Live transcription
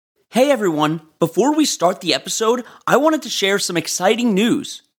Hey everyone, before we start the episode, I wanted to share some exciting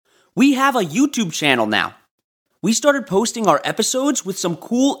news. We have a YouTube channel now. We started posting our episodes with some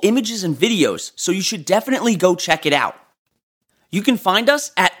cool images and videos, so you should definitely go check it out. You can find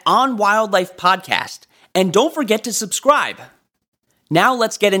us at On Wildlife Podcast, and don't forget to subscribe. Now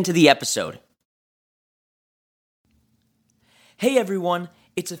let's get into the episode. Hey everyone,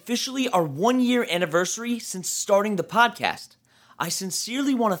 it's officially our 1-year anniversary since starting the podcast. I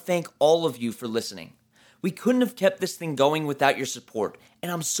sincerely want to thank all of you for listening. We couldn't have kept this thing going without your support,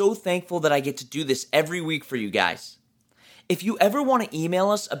 and I'm so thankful that I get to do this every week for you guys. If you ever want to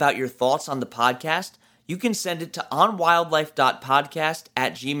email us about your thoughts on the podcast, you can send it to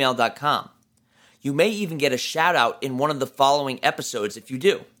onwildlife.podcast@gmail.com. You may even get a shout out in one of the following episodes if you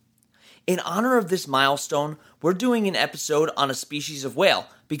do. In honor of this milestone, we're doing an episode on a species of whale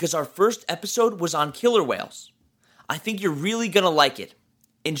because our first episode was on killer whales. I think you're really going to like it.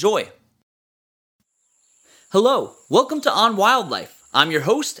 Enjoy. Hello, welcome to On Wildlife. I'm your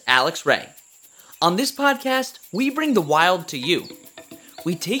host, Alex Ray. On this podcast, we bring the wild to you.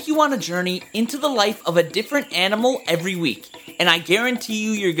 We take you on a journey into the life of a different animal every week, and I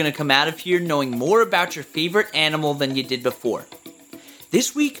guarantee you're going to come out of here knowing more about your favorite animal than you did before.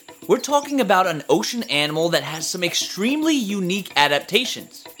 This week, we're talking about an ocean animal that has some extremely unique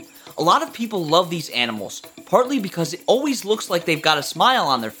adaptations. A lot of people love these animals, partly because it always looks like they've got a smile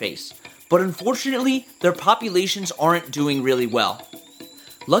on their face, but unfortunately, their populations aren't doing really well.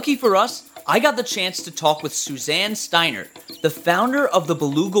 Lucky for us, I got the chance to talk with Suzanne Steinert, the founder of the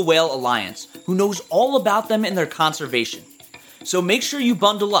Beluga Whale Alliance, who knows all about them and their conservation. So make sure you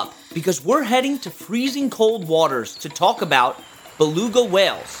bundle up, because we're heading to freezing cold waters to talk about beluga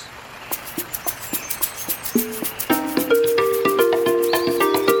whales.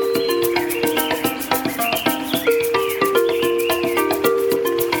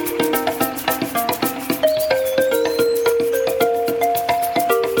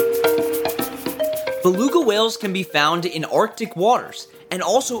 Beluga whales can be found in Arctic waters and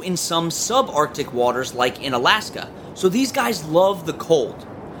also in some subarctic waters like in Alaska, so these guys love the cold.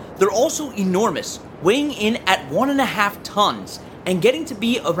 They're also enormous, weighing in at 1.5 tons and getting to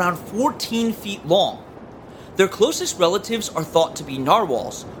be around 14 feet long. Their closest relatives are thought to be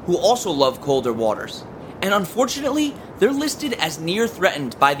narwhals, who also love colder waters. And unfortunately, they're listed as near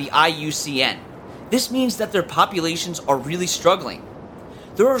threatened by the IUCN. This means that their populations are really struggling.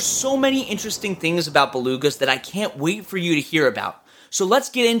 There are so many interesting things about belugas that I can't wait for you to hear about. So let's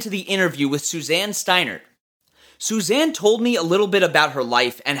get into the interview with Suzanne Steinert. Suzanne told me a little bit about her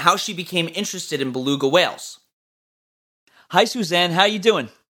life and how she became interested in beluga whales. Hi, Suzanne. How you doing?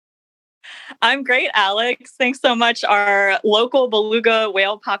 I'm great, Alex. Thanks so much. Our local beluga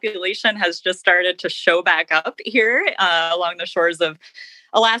whale population has just started to show back up here along the shores of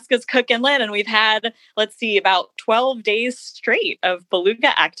Alaska's Cook Inlet, and we've had, about 12 days straight of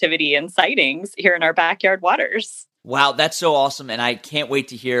beluga activity and sightings here in our backyard waters. Wow, that's so awesome, and I can't wait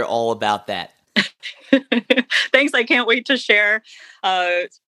to hear all about that. Thanks. I can't wait to share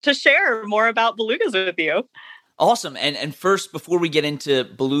more about belugas with you. Awesome. And first, before we get into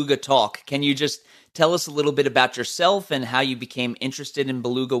beluga talk, can you just tell us a little bit about yourself and how you became interested in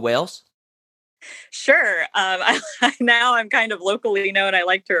beluga whales? Sure. Now I'm kind of locally known. I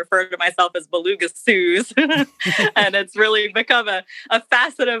like to refer to myself as Beluga Suze. And it's really become a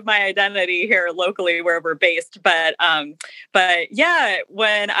facet of my identity here locally where we're based. But yeah,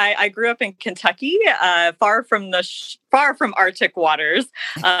 when I grew up in Kentucky, far from Arctic waters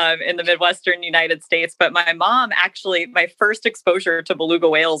in the Midwestern United States. But my mom my first exposure to beluga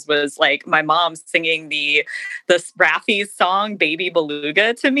whales was like my mom singing the Raffi's song, Baby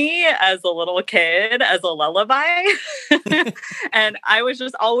Beluga, to me as a little kid, as a lullaby. And I was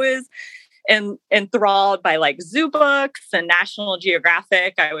just always enthralled by like zoo books and National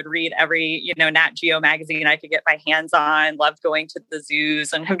Geographic. I would read every, Nat Geo magazine I could get my hands on, loved going to the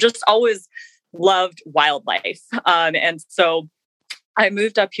zoos, and have just always loved wildlife. And so I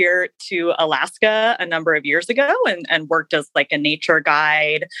moved up here to Alaska a number of years ago and worked as like a nature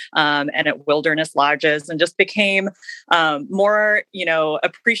guide and at wilderness lodges, and just became more,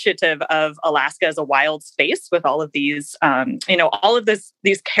 appreciative of Alaska as a wild space with all of these,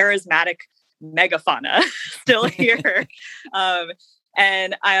 these charismatic megafauna still here.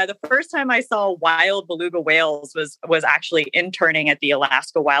 And the first time I saw wild beluga whales was actually interning at the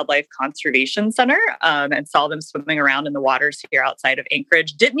Alaska Wildlife Conservation Center, and saw them swimming around in the waters here outside of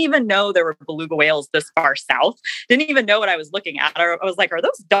Anchorage. Didn't even know there were beluga whales this far south. Didn't even know what I was looking at. I was like, are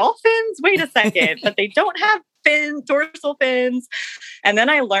those dolphins? Wait a second. But they don't have dorsal fins. And then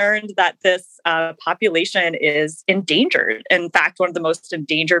I learned that this population is endangered. In fact, one of the most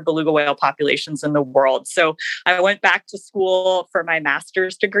endangered beluga whale populations in the world. So I went back to school for my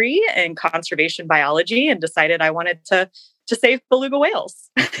master's degree in conservation biology and decided I wanted to save beluga whales.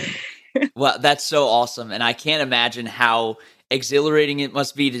 Well, that's so awesome. And I can't imagine how exhilarating it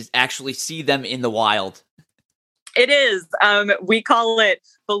must be to actually see them in the wild. It is. We call it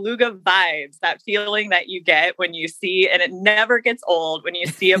beluga vibes, that feeling that you get when you see, and it never gets old, when you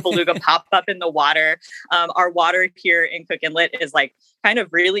see a beluga pop up in the water. Our water here in Cook Inlet is like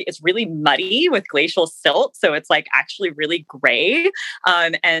it's really muddy with glacial silt. So it's like actually really gray.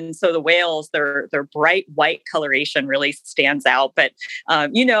 And so the whales, their bright white coloration really stands out. But,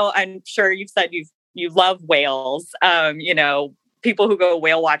 I'm sure you've said you love whales, people who go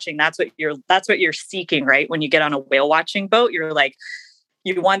whale watching, that's what you're seeking, right? When you get on a whale watching boat, you're like,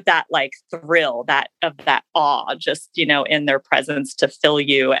 you want that like thrill, that awe, just, in their presence to fill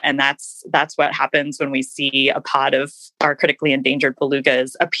you. And that's what happens when we see a pod of our critically endangered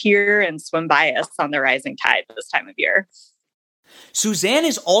belugas appear and swim by us on the rising tide this time of year. Suzanne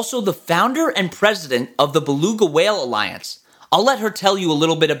is also the founder and president of the Beluga Whale Alliance. I'll let her tell you a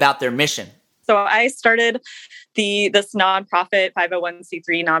little bit about their mission. So I started this nonprofit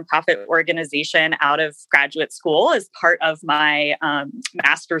 501c3 nonprofit organization out of graduate school as part of my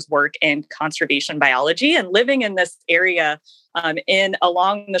master's work in conservation biology, and living in this area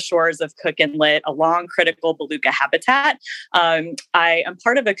along the shores of Cook Inlet, along critical beluga habitat. I am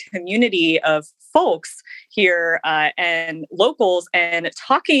part of a community of folks here and locals, and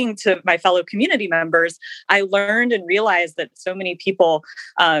talking to my fellow community members, I learned and realized that so many people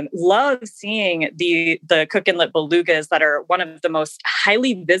love seeing the Cook Inlet belugas that are one of the most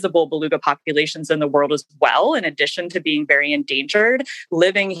highly visible beluga populations in the world as well, in addition to being very endangered,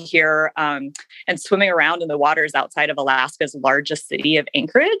 living here and swimming around in the waters outside of Alaska's largest city of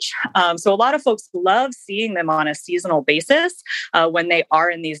Anchorage. So a lot of folks love seeing them on a seasonal basis when they are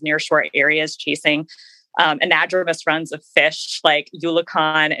in these nearshore areas chasing anadromous runs of fish like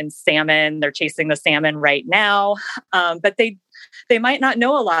eulachon and salmon. They're chasing the salmon right now, but they might not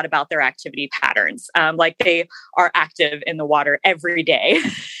know a lot about their activity patterns, like they are active in the water every day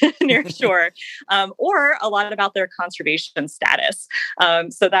near shore, or a lot about their conservation status.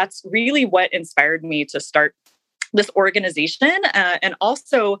 So that's really what inspired me to start this organization, and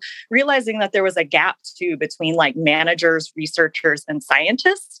also realizing that there was a gap too between like managers, researchers, and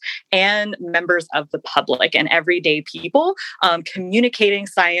scientists, and members of the public and everyday people, communicating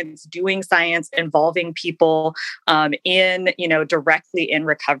science, doing science, involving people directly in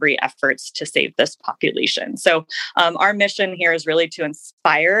recovery efforts to save this population. So our mission here is really to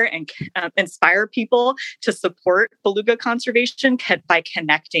inspire people to support beluga conservation by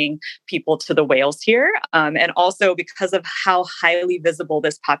connecting people to the whales here, and also because of how highly visible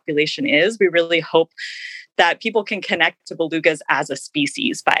this population is, we really hope that people can connect to belugas as a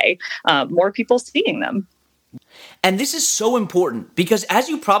species by more people seeing them. And this is so important because, as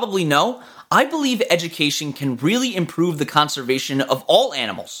you probably know, I believe education can really improve the conservation of all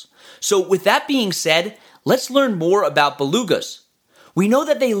animals. So with that being said, let's learn more about belugas. We know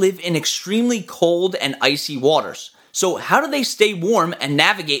that they live in extremely cold and icy waters. So how do they stay warm and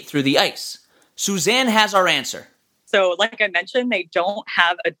navigate through the ice? Suzanne has our answer. So like I mentioned, they don't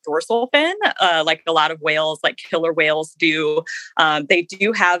have a dorsal fin like a lot of whales, like killer whales do. They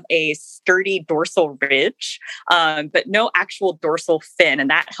do have a sturdy dorsal ridge, but no actual dorsal fin. And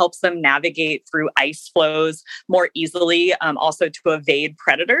that helps them navigate through ice flows more easily, also to evade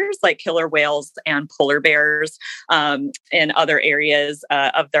predators like killer whales and polar bears in other areas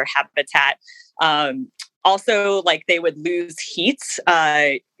of their habitat. Also, like they would lose heat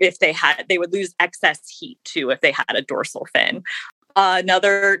they would lose excess heat too if they had a dorsal fin.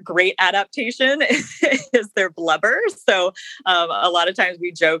 Another great adaptation is their blubber. So a lot of times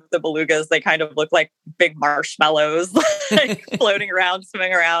we joke the belugas, they kind of look like big marshmallows like floating around,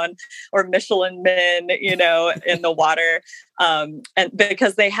 swimming around, or Michelin men, in the water. And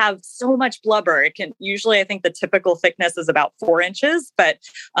because they have so much blubber, it can usually, I think the typical thickness is about 4 inches, but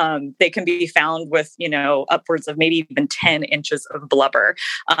they can be found with, upwards of maybe even 10 inches of blubber.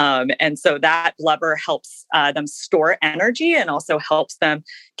 And so that blubber helps them store energy and also helps them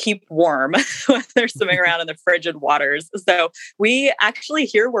keep warm when they're swimming around in the frigid waters. So we actually,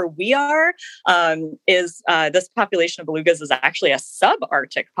 here where we are, is this population of belugas is actually a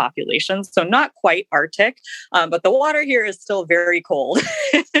subarctic population. So not quite Arctic, but the water here is still very cold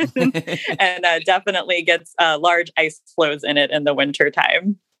and definitely gets large ice flows in it in the winter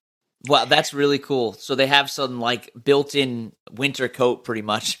time. Wow, that's really cool. So they have some like built-in winter coat pretty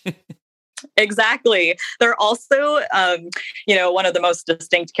much. Exactly. They're also, one of the most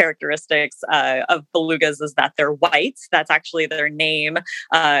distinct characteristics of belugas is that they're white. That's actually their name.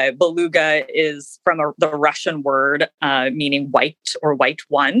 Beluga is from the Russian word meaning white or white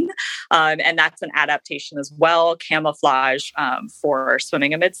one. And that's an adaptation as well, camouflage for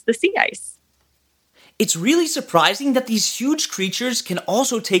swimming amidst the sea ice. It's really surprising that these huge creatures can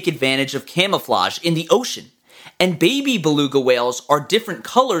also take advantage of camouflage in the ocean. And baby beluga whales are different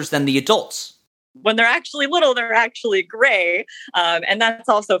colors than the adults. When they're actually little, they're actually gray. And that's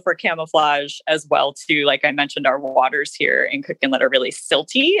also for camouflage as well, too. Like I mentioned, our waters here in Cook Inlet are really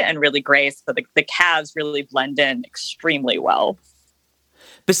silty and really gray. So the calves really blend in extremely well.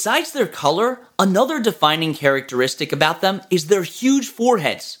 Besides their color, another defining characteristic about them is their huge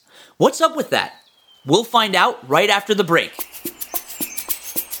foreheads. What's up with that? We'll find out right after the break.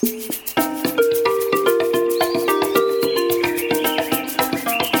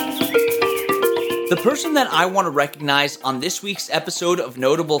 The person that I want to recognize on this week's episode of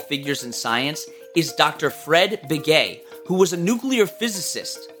Notable Figures in Science is Dr. Fred Begay, who was a nuclear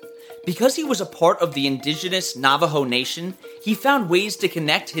physicist. Because he was a part of the indigenous Navajo Nation, he found ways to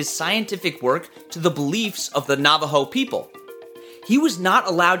connect his scientific work to the beliefs of the Navajo people. He was not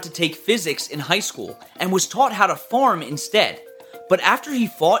allowed to take physics in high school and was taught how to farm instead. But after he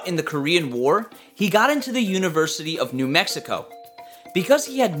fought in the Korean War, he got into the University of New Mexico. Because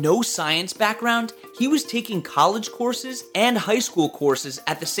he had no science background, he was taking college courses and high school courses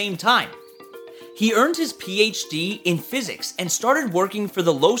at the same time. He earned his PhD in physics and started working for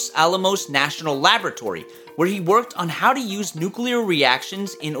the Los Alamos National Laboratory, where he worked on how to use nuclear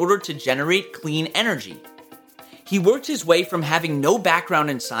reactions in order to generate clean energy. He worked his way from having no background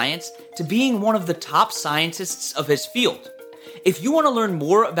in science to being one of the top scientists of his field. If you want to learn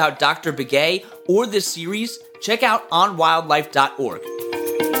more about Dr. Begay or this series, check out onwildlife.org.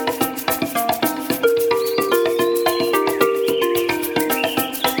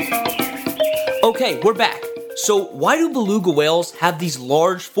 Okay, we're back. So why do beluga whales have these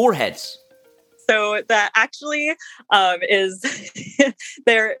large foreheads? So that actually is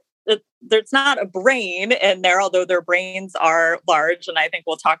there's not a brain in there, although their brains are large. And I think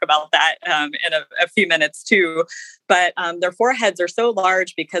we'll talk about that in a few minutes too. But their foreheads are so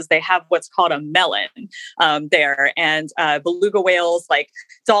large because they have what's called a melon there. And beluga whales, like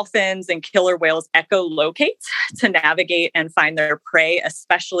dolphins and killer whales, echolocate to navigate and find their prey,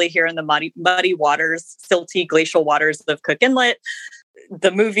 especially here in the muddy waters, silty glacial waters of Cook Inlet.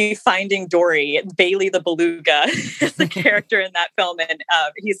 The movie Finding Dory, Bailey the beluga is the character in that film. And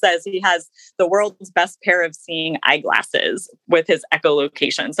he says he has the world's best pair of seeing eyeglasses with his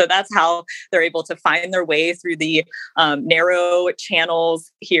echolocation. So that's how they're able to find their way through the narrow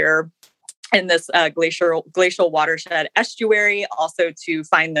channels here in this glacial watershed estuary, also to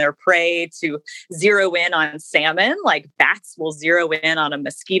find their prey, to zero in on salmon, like bats will zero in on a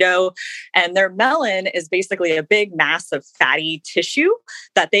mosquito. And their melon is basically a big mass of fatty tissue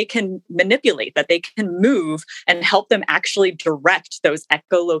that they can manipulate, that they can move and help them actually direct those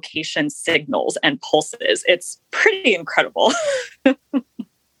echolocation signals and pulses. It's pretty incredible.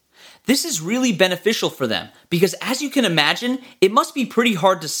 This is really beneficial for them because, as you can imagine, it must be pretty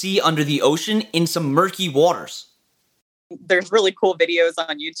hard to see under the ocean in some murky waters. There's really cool videos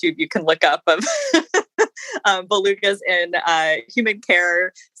on YouTube you can look up of belugas in human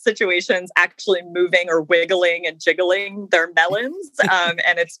care situations actually moving or wiggling and jiggling their melons.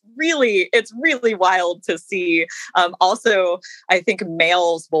 And it's really wild to see. Also, I think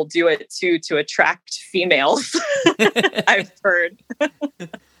males will do it too to attract females. I've heard.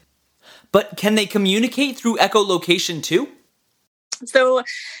 But can they communicate through echolocation too? So,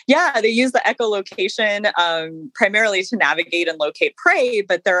 yeah, they use the echolocation primarily to navigate and locate prey,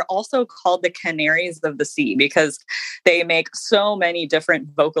 but they're also called the canaries of the sea because they make so many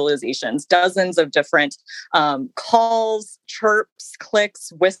different vocalizations, dozens of different calls, chirps,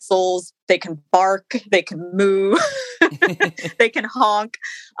 clicks, whistles. They can bark, they can moo, they can honk.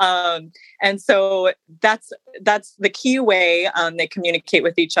 And so that's the key way they communicate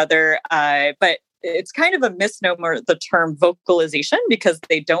with each other. But it's kind of a misnomer, the term vocalization, because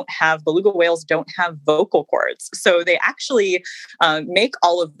beluga whales don't have vocal cords. So they actually make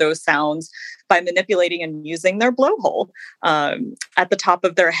all of those sounds by manipulating and using their blowhole at the top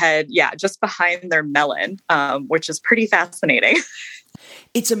of their head. Yeah, just behind their melon, which is pretty fascinating.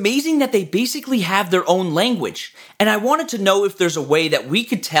 It's amazing that they basically have their own language. And I wanted to know if there's a way that we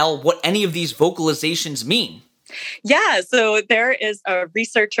could tell what any of these vocalizations mean. Yeah, so there is a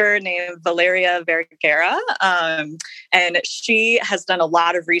researcher named Valeria Vergara, And she has done a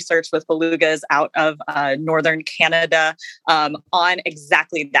lot of research with belugas out of northern Canada on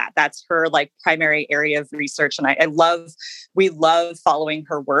exactly that. That's her like primary area of research. And we love following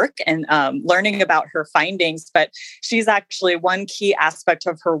her work and learning about her findings. But she's actually, one key aspect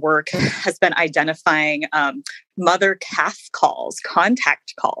of her work has been identifying mother-calf calls,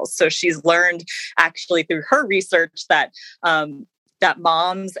 contact calls. So she's learned actually through her research that that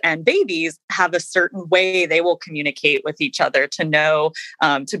moms and babies have a certain way they will communicate with each other to know,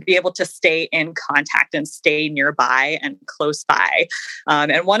 to be able to stay in contact and stay nearby and close by.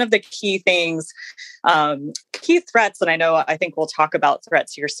 And one of the key things, key threats, and I think we'll talk about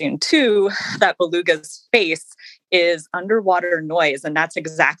threats here soon too, that belugas face is underwater noise. And that's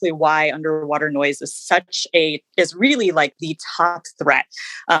exactly why underwater noise is really like the top threat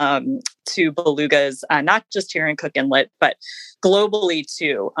to belugas, not just here in Cook Inlet, but globally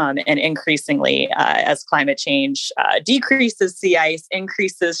too. And increasingly as climate change decreases sea ice,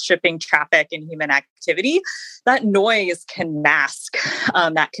 increases shipping traffic and human activity, that noise can mask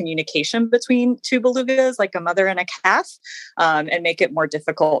that communication between two belugas, like a mother and a calf, and make it more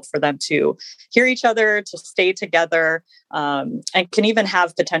difficult for them to hear each other, to stay together, and can even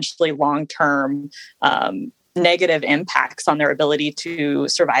have potentially long-term negative impacts on their ability to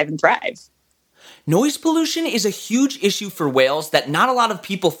survive and thrive. Noise pollution is a huge issue for whales that not a lot of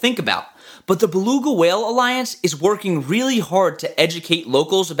people think about, but the Beluga Whale Alliance is working really hard to educate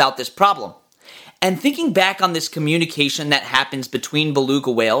locals about this problem. And thinking back on this communication that happens between beluga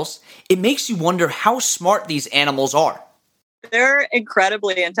whales, it makes you wonder how smart these animals are. They're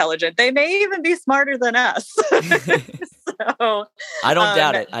incredibly intelligent. They may even be smarter than us. So, I don't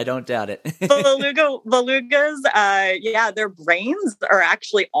doubt it. I don't doubt it. Belugas, their brains are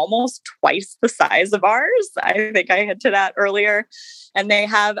actually almost twice the size of ours. I think I hinted at earlier. And they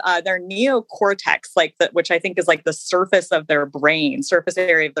have their neocortex, which I think is like the surface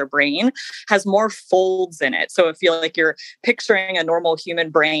area of their brain, has more folds in it. So if you like you're picturing a normal human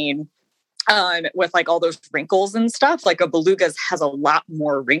brain, with like all those wrinkles and stuff, like a beluga's has a lot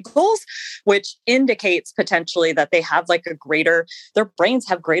more wrinkles, which indicates potentially that they have their brains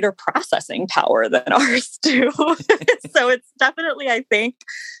have greater processing power than ours do. So it's definitely, I think,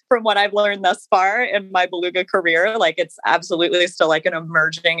 from what I've learned thus far in my beluga career, like it's absolutely still like an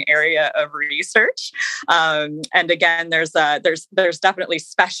emerging area of research. And again, there's definitely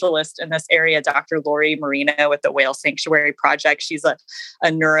specialists in this area. Dr. Lori Marino with the Whale Sanctuary Project. She's a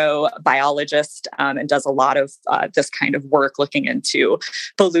neurobiologist and does a lot of this kind of work looking into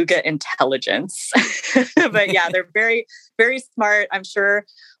beluga intelligence. But yeah, they're very, very smart. I'm sure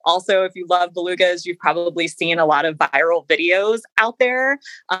also, if you love belugas, you've probably seen a lot of viral videos out there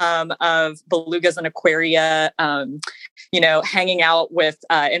of belugas in aquaria, hanging out with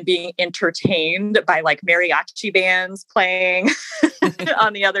and being entertained by like mariachi bands playing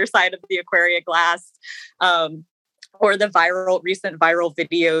on the other side of the aquaria glass. Or the recent viral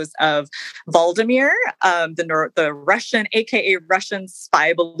videos of Valdemir, the Russian, aka Russian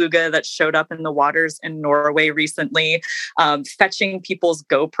spy beluga that showed up in the waters in Norway recently, fetching people's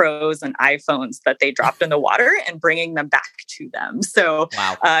GoPros and iPhones that they dropped in the water and bringing them back to them. So,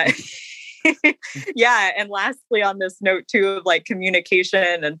 wow. Yeah. And lastly, on this note too of like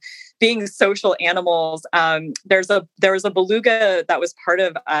communication and being social animals, there was a beluga that was part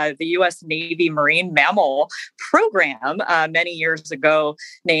of the U.S. Navy Marine Mammal Program many years ago,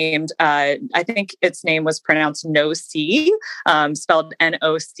 named I think its name was pronounced No-C, spelled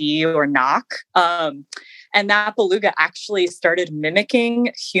N-O-C or knock. And that beluga actually started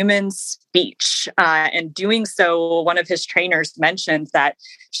mimicking human speech. And doing so, one of his trainers mentioned that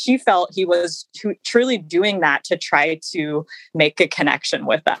she felt he was truly doing that to try to make a connection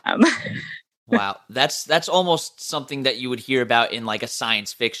with them. Wow. That's almost something that you would hear about in like a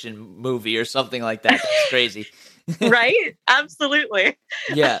science fiction movie or something like that. That's crazy. Right? Absolutely.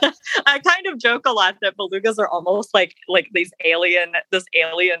 Yeah. I kind of joke a lot that belugas are almost like this alien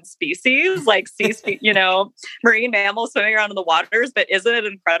species, like marine mammals swimming around in the waters. But isn't it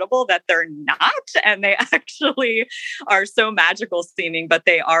incredible that they're not? And they actually are so magical seeming, but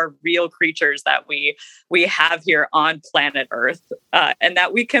they are real creatures that we have here on planet Earth and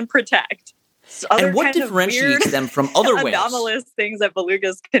that we can protect. And what differentiates them from other whales? Anomalous things that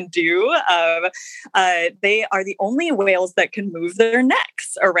belugas can do. They are the only whales that can move their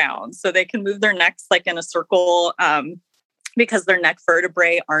necks around. So they can move their necks like in a circle because their neck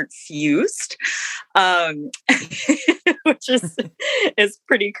vertebrae aren't fused, which is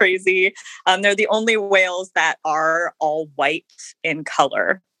pretty crazy. They're the only whales that are all white in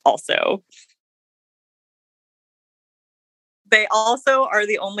color also. They also are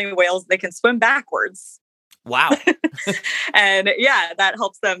the only whales that can swim backwards. Wow. And yeah, that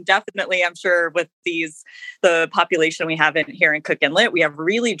helps them definitely. I'm sure with the population we have here in Cook Inlet, we have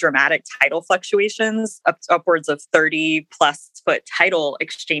really dramatic tidal fluctuations, upwards of 30 plus foot tidal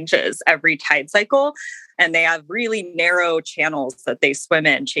exchanges every tide cycle. And they have really narrow channels that they swim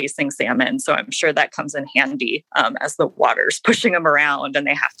in chasing salmon. So I'm sure that comes in handy as the water's pushing them around and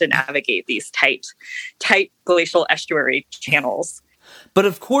they have to navigate these tight glacial estuary channels. But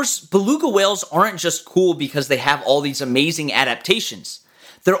of course, beluga whales aren't just cool because they have all these amazing adaptations.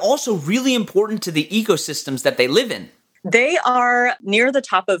 They're also really important to the ecosystems that they live in. They are near the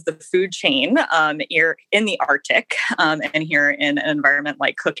top of the food chain here in the Arctic and here in an environment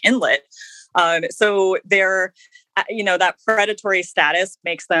like Cook Inlet. So they're, that predatory status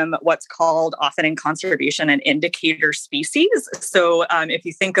makes them what's called often in conservation an indicator species. So if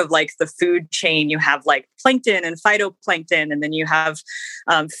you think of like the food chain, you have like plankton and phytoplankton, and then you have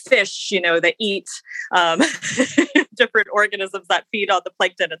fish, that eat different organisms that feed on the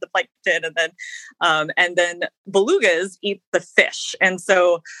plankton, and then belugas eat the fish. And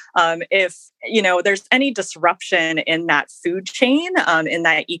so if there's any disruption in that food chain, in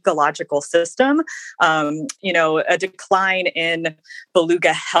that ecological system, a decline in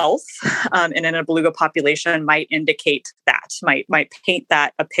beluga health and in a beluga population might indicate that, might paint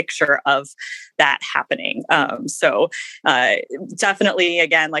that a picture of that happening. So definitely,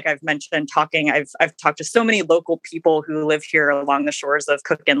 again, like I've mentioned, I've talked to so many local people who live here along the shores of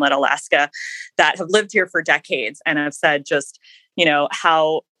Cook Inlet, Alaska, that have lived here for decades and have said just,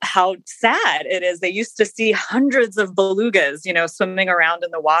 how sad it is. They used to see hundreds of belugas, swimming around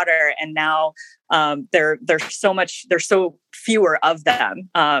in the water, and now there's so fewer of them,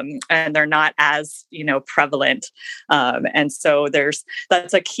 and they're not as prevalent. And so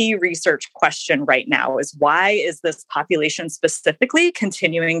that's a key research question right now: is why is this population specifically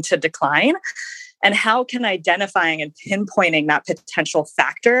continuing to decline? And how can identifying and pinpointing that potential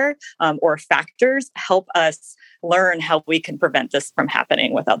factor or factors help us learn how we can prevent this from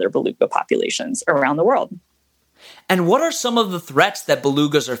happening with other beluga populations around the world? And what are some of the threats that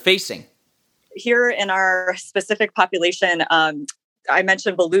belugas are facing? Here in our specific population, I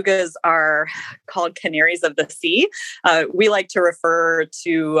mentioned belugas are called canaries of the sea. We like to refer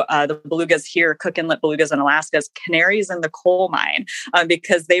to the belugas here, Cook Inlet belugas in Alaska, as canaries in the coal mine,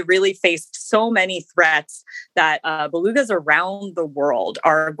 because they really face so many threats that belugas around the world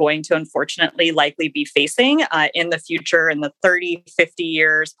are going to unfortunately likely be facing in the future, in the 30, 50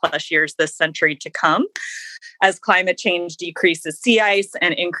 years plus years this century to come, as climate change decreases sea ice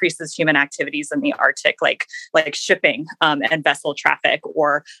and increases human activities in the Arctic, like shipping and vessel traffic,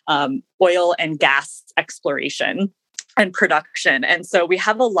 or oil and gas exploration and production. And so we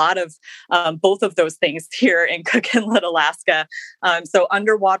have a lot of both of those things here in Cook Inlet, Alaska. So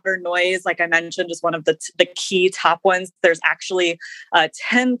underwater noise, like I mentioned, is one of the key top ones. There's actually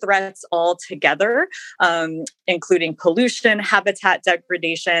 10 threats altogether, including pollution, habitat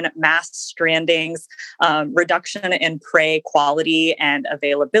degradation, mass strandings, reduction in prey quality and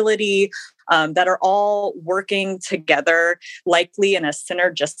availability, that are all working together, likely in a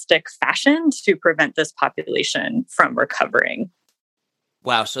synergistic fashion, to prevent this population from recovering.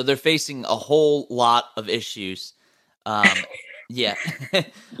 Wow. So they're facing a whole lot of issues. Yeah.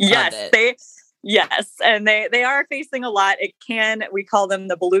 Yes, and they are facing a lot. We call them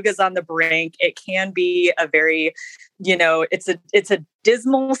the belugas on the brink. It can be a very, it's a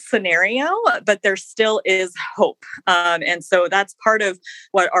dismal scenario, but there still is hope. And so that's part of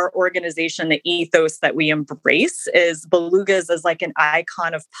what our organization, the ethos that we embrace, is belugas as like an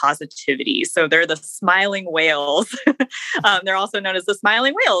icon of positivity. So they're the smiling whales. They're also known as the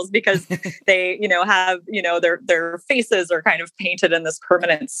smiling whales because they, have, their faces are kind of painted in this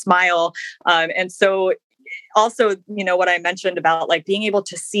permanent smile. And so also, what I mentioned about like being able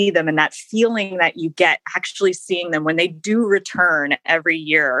to see them and that feeling that you get actually seeing them when they do return every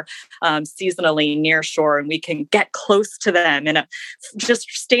year, seasonally near shore, and we can get close to them and just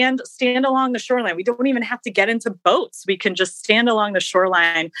stand along the shoreline. We don't even have to get into boats. We can just stand along the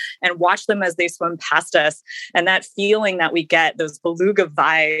shoreline and watch them as they swim past us. And that feeling that we get, those beluga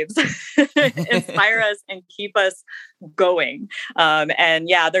vibes, inspire us and keep us going. And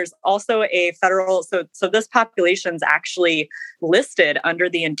yeah, there's also a federal, so this population is actually listed under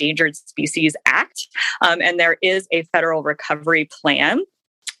the Endangered Species Act. And there is a federal recovery plan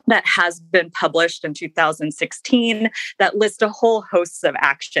that has been published in 2016 that lists a whole host of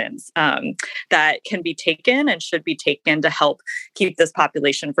actions that can be taken and should be taken to help keep this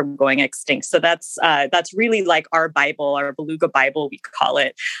population from going extinct. So that's really like our Bible, our Beluga Bible, we call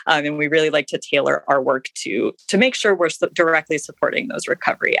it. And we really like to tailor our work to make sure we're directly supporting those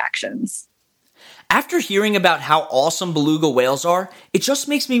recovery actions. After hearing about how awesome beluga whales are, it just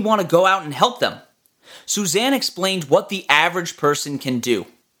makes me want to go out and help them. Suzanne explained what the average person can do.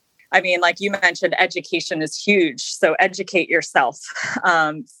 I mean, like you mentioned, education is huge. So educate yourself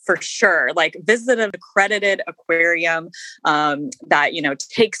for sure. Like visit an accredited aquarium that,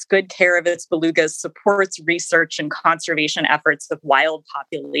 takes good care of its belugas, supports research and conservation efforts of wild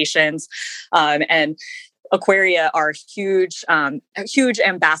populations. And aquaria are huge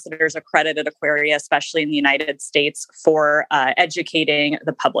ambassadors, accredited aquaria, especially in the United States, for educating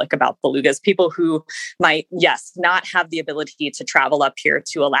the public about belugas. People who might, not have the ability to travel up here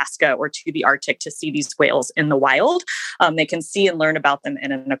to Alaska or to the Arctic to see these whales in the wild. They can see and learn about them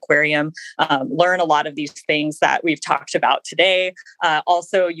in an aquarium, learn a lot of these things that we've talked about today.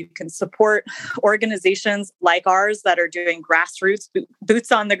 Also, you can support organizations like ours that are doing grassroots,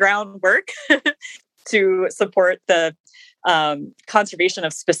 boots on the ground work to support the conservation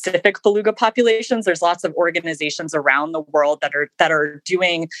of specific beluga populations. There's lots of organizations around the world that are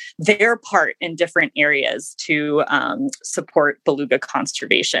doing their part in different areas to support beluga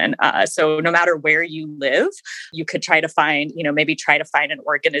conservation. So no matter where you live, you could try to find, maybe try to find an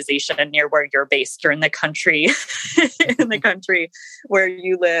organization near where you're based or in the country, where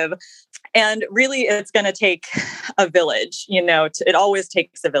you live. And really, it's going to take a village. It always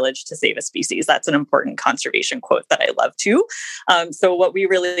takes a village to save a species. That's an important conservation quote that I love too. So what we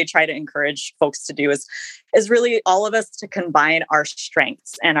really try to encourage folks to do is really all of us to combine our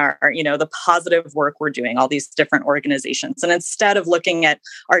strengths and our the positive work we're doing, all these different organizations. And instead of looking at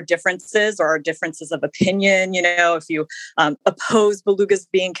our differences or our differences of opinion, if you oppose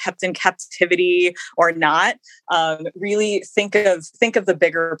belugas being kept in captivity or not, really think of the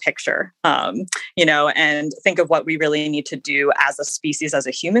bigger picture, and think of what we really need to do as a species, as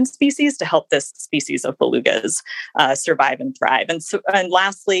a human species, to help this species of belugas survive and thrive. And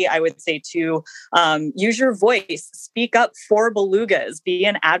lastly, I would say too, use your voice, speak up for belugas, be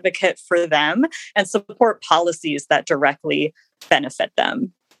an advocate for them, and support policies that directly benefit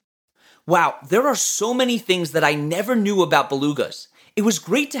them. Wow, there are so many things that I never knew about belugas. It was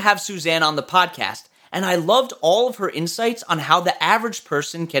great to have Suzanne on the podcast, and I loved all of her insights on how the average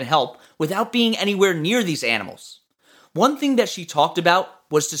person can help without being anywhere near these animals. One thing that she talked about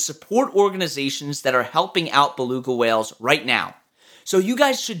was to support organizations that are helping out beluga whales right now. So you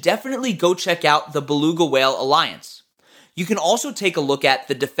guys should definitely go check out the Beluga Whale Alliance. You can also take a look at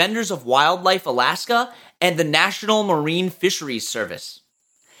the Defenders of Wildlife Alaska and the National Marine Fisheries Service.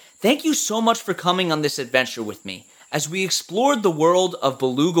 Thank you so much for coming on this adventure with me as we explored the world of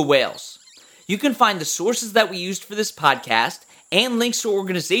beluga whales. You can find the sources that we used for this podcast and links to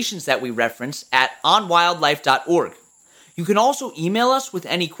organizations that we reference at onwildlife.org. You can also email us with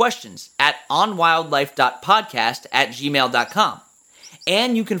any questions at onwildlife.podcast@gmail.com.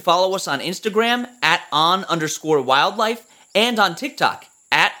 And you can follow us on Instagram at @on_wildlife and on TikTok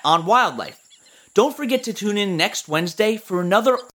 @onwildlife. Don't forget to tune in next Wednesday for another